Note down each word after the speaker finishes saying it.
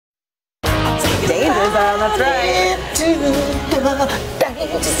That's right.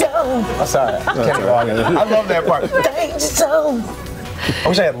 I'm sorry. I love that part. I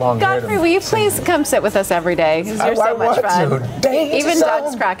wish I had long hair. Godfrey, will you please come sit with us every day? Because you're so much fun. Even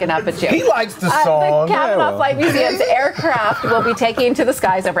Doug's cracking up at you. He likes the song. The Cavanaugh Flight Museum's aircraft will be taking to the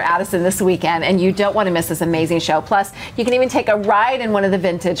skies over Addison this weekend, and you don't want to miss this amazing show. Plus, you can even take a ride in one of the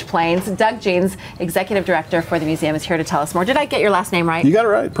vintage planes. Doug Jeans, executive director for the museum, is here to tell us more. Did I get your last name right? You got it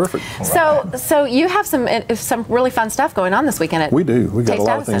right. Perfect. So you have some really fun stuff going on this weekend. We do. We got a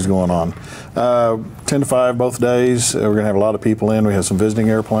lot of things going on. 10 to 5 both days. We're going to have a lot of people in. We have some visiting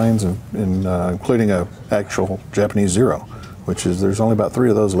airplanes, including an actual Japanese Zero, which is there's only about 3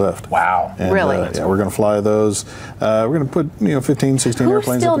 of those left. Wow. And, really? Yeah, we're going to fly those. We're going to put 15, 16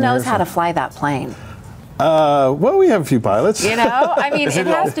 airplanes. Who still knows how to fly that plane? Well, we have a few pilots. You know, I mean, it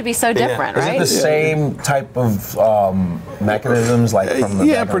has to be so different, right? Is it the same type of mechanisms like from the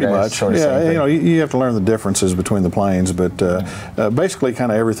yeah, pretty much. Sort of yeah, you have to learn the differences between the planes, but basically,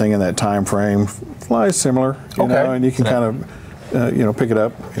 kind of everything in that time frame flies similar. You know, and you can kind of. Pick it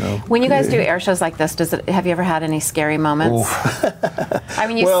up. When you guys do air shows like this, have you ever had any scary moments? I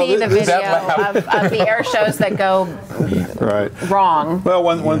mean, you see the video of the air shows that go wrong. Well,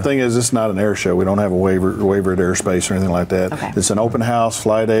 one thing is it's not an air show. We don't have a waivered airspace or anything like that. Okay. It's an open house,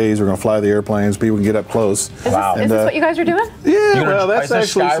 fly days. We're going to fly the airplanes. People can get up close. Is this what you guys are doing? Yeah, well, that's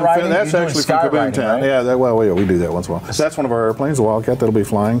actually from Kaboom Town. Right? Yeah, we do that once in a while. That's one of our airplanes, the Wildcat, that'll be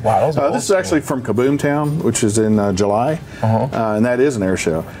flying. Wow, this is actually from Kaboom Town, which is in July. And that is an air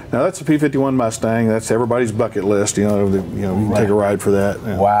show. Now that's a P-51 Mustang. That's everybody's bucket list. You can take a ride for that.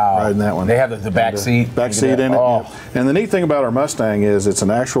 Ride in that one. They have the back seat. Back seat in it. Yeah. And the neat thing about our Mustang is it's an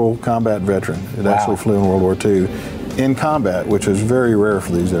actual combat veteran. It actually flew in World War II in combat, which is very rare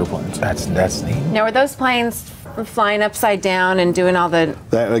for these airplanes. That's neat. Now, are those planes flying upside down and doing all the...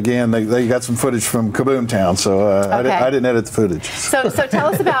 That, again, they got some footage from Kaboom Town, so I didn't edit the footage. So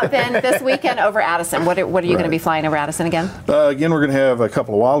tell us about then this weekend over Addison. What are you going to be flying over Addison again? Again, we're going to have a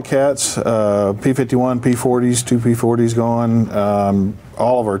couple of Wildcats, P-51, P-40s, 2 P-40s going.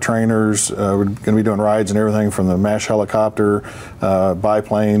 All of our trainers, we're going to be doing rides and everything from the MASH helicopter,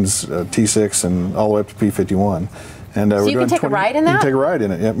 biplanes, T-6, and all the way up to P-51. And so you can take a ride in that? You can take a ride in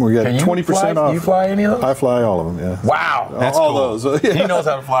it. Yep, we got 20% off. Do you fly any of those? I fly all of them. Yeah. Wow, that's all cool. those. He knows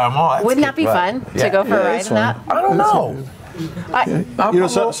how to fly them all. Wouldn't that be fun to go for a ride in that? I don't know.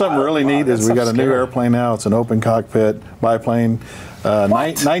 Something really neat is we got a new airplane now. It's an open cockpit biplane.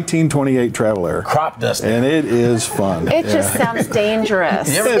 1928 Travel Air. Crop duster. And it is fun. It just sounds dangerous.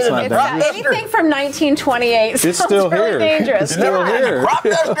 It's not dangerous. Anything from 1928 it's still really here. dangerous. It's still here. Crop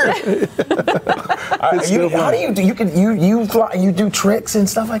duster. How do you do? You fly? You do tricks and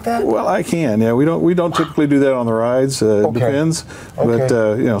stuff like that? Well, I can. Yeah, we don't typically do that on the rides. It depends.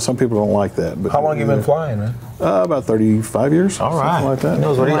 But some people don't like that. But how long have you been flying, man? About 35 years. All right. Like that. He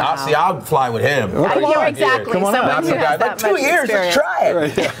knows what I'll fly with him. Exactly. Come on out. Like 2 years. Let's try it.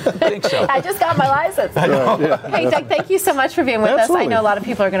 Right, yeah. I think so. I just got my license. Hey, Doug, thank you so much for being with us. I know a lot of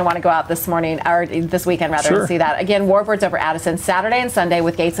people are going to want to go out this morning, or this weekend rather, to see that. Again, Warbirds over Addison, Saturday and Sunday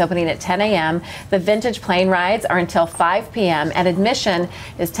with gates opening at 10 a.m. The vintage plane rides are until 5 p.m. and admission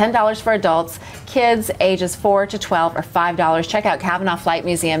is $10 for adults. Kids ages 4 to 12 are $5. Check out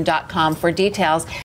CavanaughFlightMuseum.com for details.